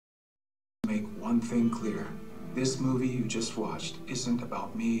make one thing clear. This movie you just watched isn't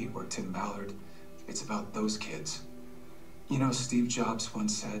about me or Tim Ballard. It's about those kids. You know, Steve Jobs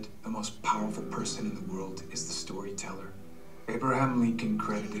once said, the most powerful person in the world is the storyteller. Abraham Lincoln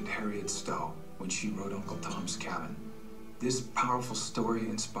credited Harriet Stowe when she wrote Uncle Tom's Cabin. This powerful story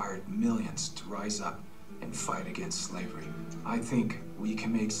inspired millions to rise up and fight against slavery. I think we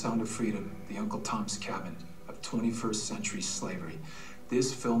can make Sound of Freedom the Uncle Tom's Cabin of 21st century slavery.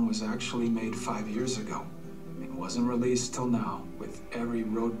 This film was actually made 5 years ago and wasn't released till now, with every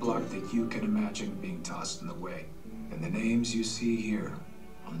roadblock that you can imagine being tossed in the way. And the names you see here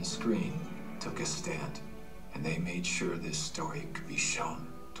on the screen took a stand, and they made sure this story could be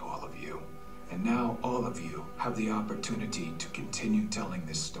shown to all of you. And now all of you have the opportunity to continue telling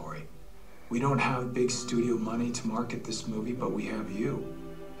this story. We don't have big studio money to market this movie, but we have you,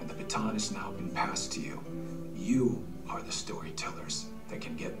 and the baton has now been passed to you. You are the storytellers that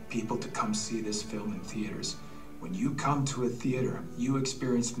can get people to come see this film in theaters. When you come to a theater, you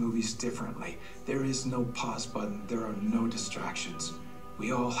experience movies differently. There is no pause button, there are no distractions.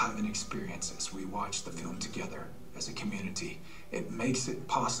 We all have an experience as we watch the film together as a community. It makes it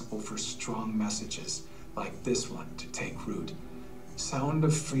possible for strong messages like this one to take root. Sound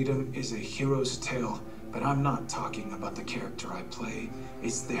of Freedom is a hero's tale, but I'm not talking about the character I play.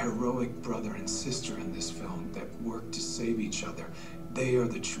 It's the heroic brother and sister in this film that work to save each other. They are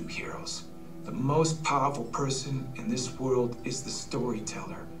the true heroes. The most powerful person in this world is the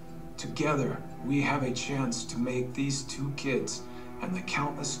storyteller. Together, we have a chance to make these two kids and the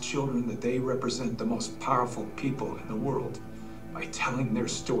countless children that they represent the most powerful people in the world by telling their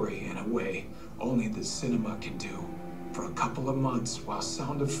story in a way only the cinema can do. For a couple of months, while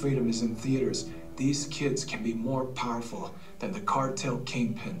Sound of Freedom is in theaters, these kids can be more powerful than the cartel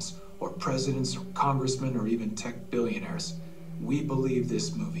kingpins or presidents or congressmen or even tech billionaires. We believe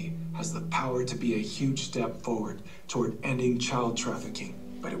this movie has the power to be a huge step forward toward ending child trafficking,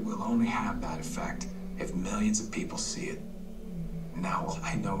 but it will only have that effect if millions of people see it. Now,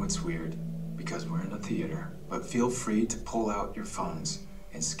 I know it's weird because we're in a theater, but feel free to pull out your phones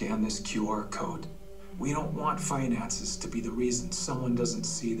and scan this QR code. We don't want finances to be the reason someone doesn't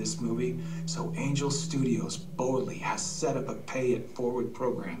see this movie, so Angel Studios boldly has set up a Pay It Forward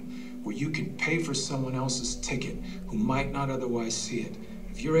program where you can pay for someone else's ticket who might not otherwise see it.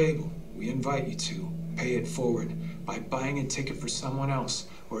 If you're able, we invite you to pay it forward by buying a ticket for someone else,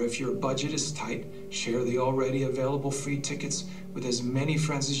 or if your budget is tight, share the already available free tickets with as many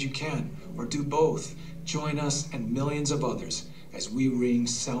friends as you can, or do both. Join us and millions of others as we ring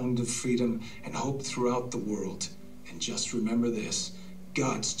Sound of Freedom and hope throughout the world. And just remember this,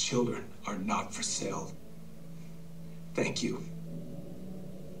 God's children are not for sale. Thank you.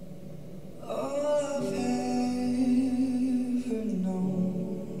 All I've ever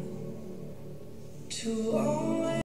known to